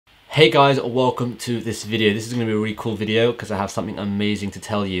Hey guys, welcome to this video. This is going to be a really cool video because I have something amazing to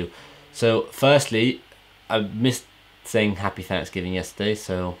tell you. So firstly, I missed saying happy Thanksgiving yesterday,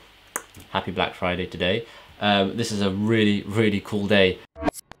 so happy Black Friday today. This is a really cool day.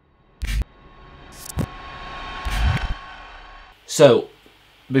 So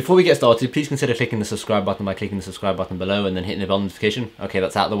before we get started, please consider clicking the subscribe button by clicking the subscribe button below and then hitting the bell notification. Okay,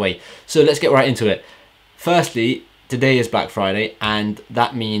 that's out of the way. So let's get right into it. Firstly, today is Black Friday, and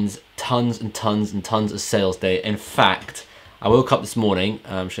that means tons and tons and tons of sales day. In fact, I woke up this morning,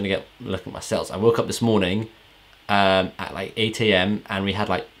 I'm just gonna look at my sales. I woke up this morning at like 8 AM and we had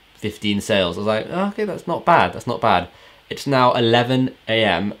like 15 sales. I was like, oh, okay, that's not bad, that's not bad. It's now 11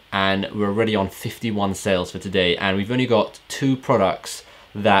 AM and we're already on 51 sales for today, and we've only got 2 products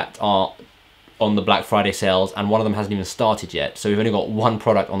that are on the Black Friday sales, and one of them hasn't even started yet. So we've only got 1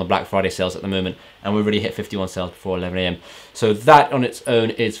 product on the Black Friday sales at the moment, and we've already hit 51 sales before 11 AM. So that on its own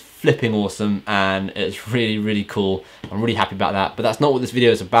is flipping awesome, and it's really cool. I'm really happy about that, but that's not what this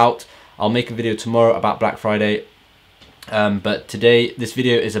video is about. I'll make a video tomorrow about Black Friday, but today this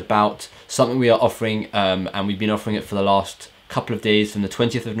video is about something we are offering, and we've been offering it for the last couple of days, from the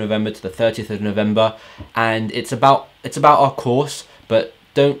 20th of November to the 30th of November, and it's about our course. But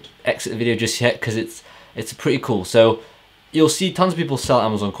don't exit the video just yet because it's pretty cool. So you'll see tons of people sell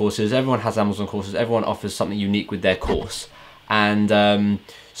Amazon courses. Everyone has Amazon courses. Everyone offers something unique with their course. And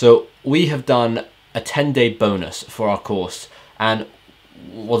so we have done a 10-day bonus for our course. And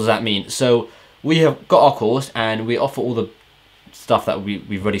what does that mean? So we have got our course and we offer all the stuff that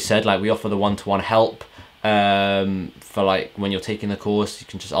we've already said. Like, we offer the one-to-one help. For like when you're taking the course, you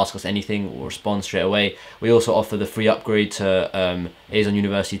can just ask us anything, we'll respond straight away. We also offer the free upgrade to Azon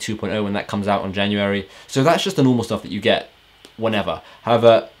University 2.0 when that comes out in January. So that's just the normal stuff that you get whenever.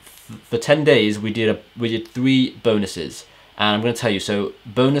 However, for 10 days we did 3 bonuses, and I'm going to tell you. So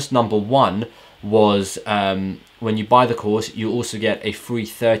bonus number 1 was when you buy the course, you also get a free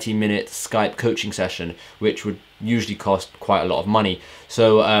 30-minute Skype coaching session, which would usually cost quite a lot of money.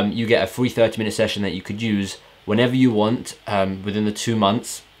 So you get a free 30-minute session that you could use whenever you want within the 2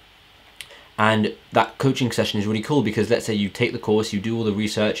 months. And that coaching session is really cool because, let's say you take the course, you do all the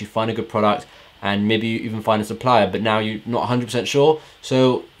research, you find a good product, and maybe you even find a supplier, but now you're not 100% sure.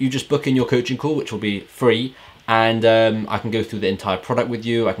 So you just book in your coaching call, which will be free, and I can go through the entire product with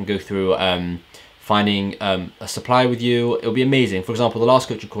you. I can go through finding a supplier with you. It'll be amazing. For example, the last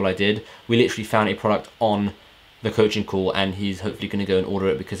coaching call I did, we literally found a product on the coaching call, and he's hopefully going to go and order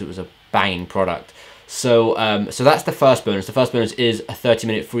it because it was a banging product. So so that's the first bonus. The first bonus is a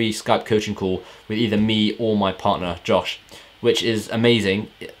 30-minute free Skype coaching call with either me or my partner Josh, which is amazing.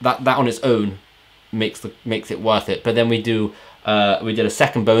 That on its own makes it worth it. But then we did a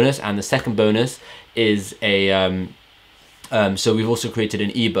second bonus, and the second bonus is a so we've also created an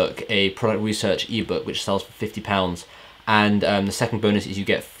ebook, a product research ebook, which sells for £50. And the second bonus is you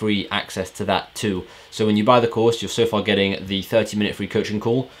get free access to that too. So when you buy the course, you're so far getting the 30-minute free coaching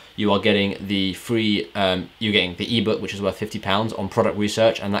call. You are getting the free, you're getting the ebook, which is worth £50 on product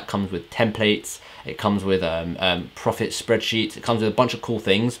research, and that comes with templates. It comes with profit spreadsheets. It comes with a bunch of cool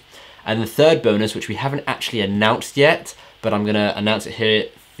things. And the third bonus, which we haven't actually announced yet, but I'm gonna announce it here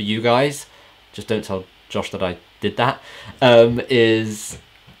for you guys. Just don't tell Josh that I did that. Is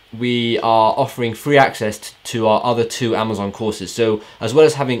we are offering free access to our other 2 Amazon courses. So as well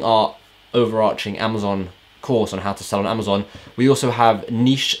as having our overarching Amazon course on how to sell on Amazon, we also have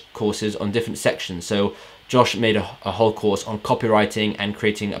niche courses on different sections. So Josh made a whole course on copywriting and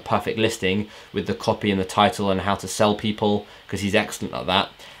creating a perfect listing with the copy and the title and how to sell people, because he's excellent at that.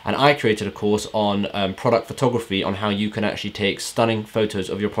 And I created a course on product photography, on how you can actually take stunning photos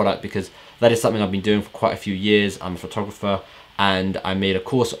of your product, because that is something I've been doing for quite a few years. I'm a photographer, and I made a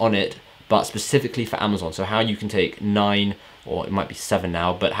course on it, but specifically for Amazon. So how you can take 9, or it might be 7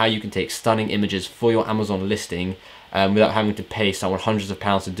 now, but how you can take stunning images for your Amazon listing without having to pay someone hundreds of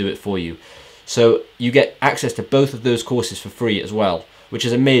pounds to do it for you. So you get access to both of those courses for free as well, which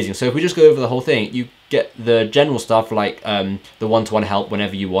is amazing. So if we just go over the whole thing, you get the general stuff like the one-to-one help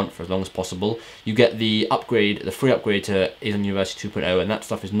whenever you want for as long as possible. You get the upgrade, the free upgrade to Azon University 2.0, and that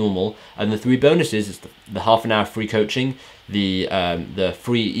stuff is normal. And the 3 bonuses is the half-an-hour free coaching, the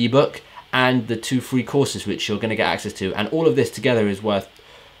free ebook, and the 2 free courses which you're going to get access to. And all of this together is worth,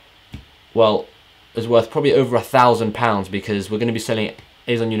 well, probably over £1,000, because we're going to be selling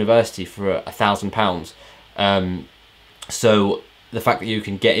Azon University for £1,000. So the fact that you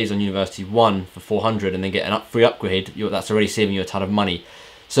can get Azon University 1 for 400 and then get a free upgrade, that's already saving you a ton of money.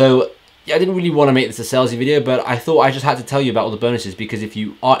 So yeah, I didn't really want to make this a salesy video, but I thought I just had to tell you about all the bonuses, because if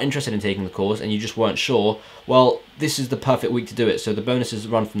you are interested in taking the course and you just weren't sure, well, this is the perfect week to do it. So the bonuses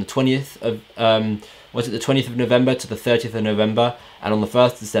run from the 20th of was it the 20th of November to the 30th of November, and on the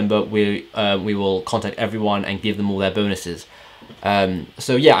 1st of December we will contact everyone and give them all their bonuses.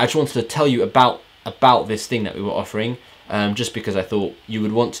 So yeah, I just wanted to tell you about this thing that we were offering, just because I thought you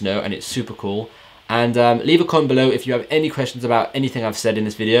would want to know, and it's super cool. And leave a comment below if you have any questions about anything I've said in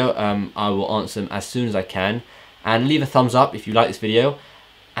this video. I will answer them as soon as I can. And leave a thumbs up if you like this video.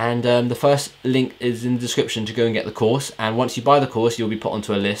 And the first link is in the description to go and get the course. And once you buy the course, you'll be put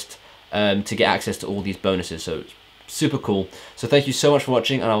onto a list to get access to all these bonuses. So it's super cool. So thank you so much for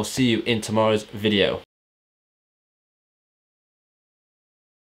watching, and I will see you in tomorrow's video.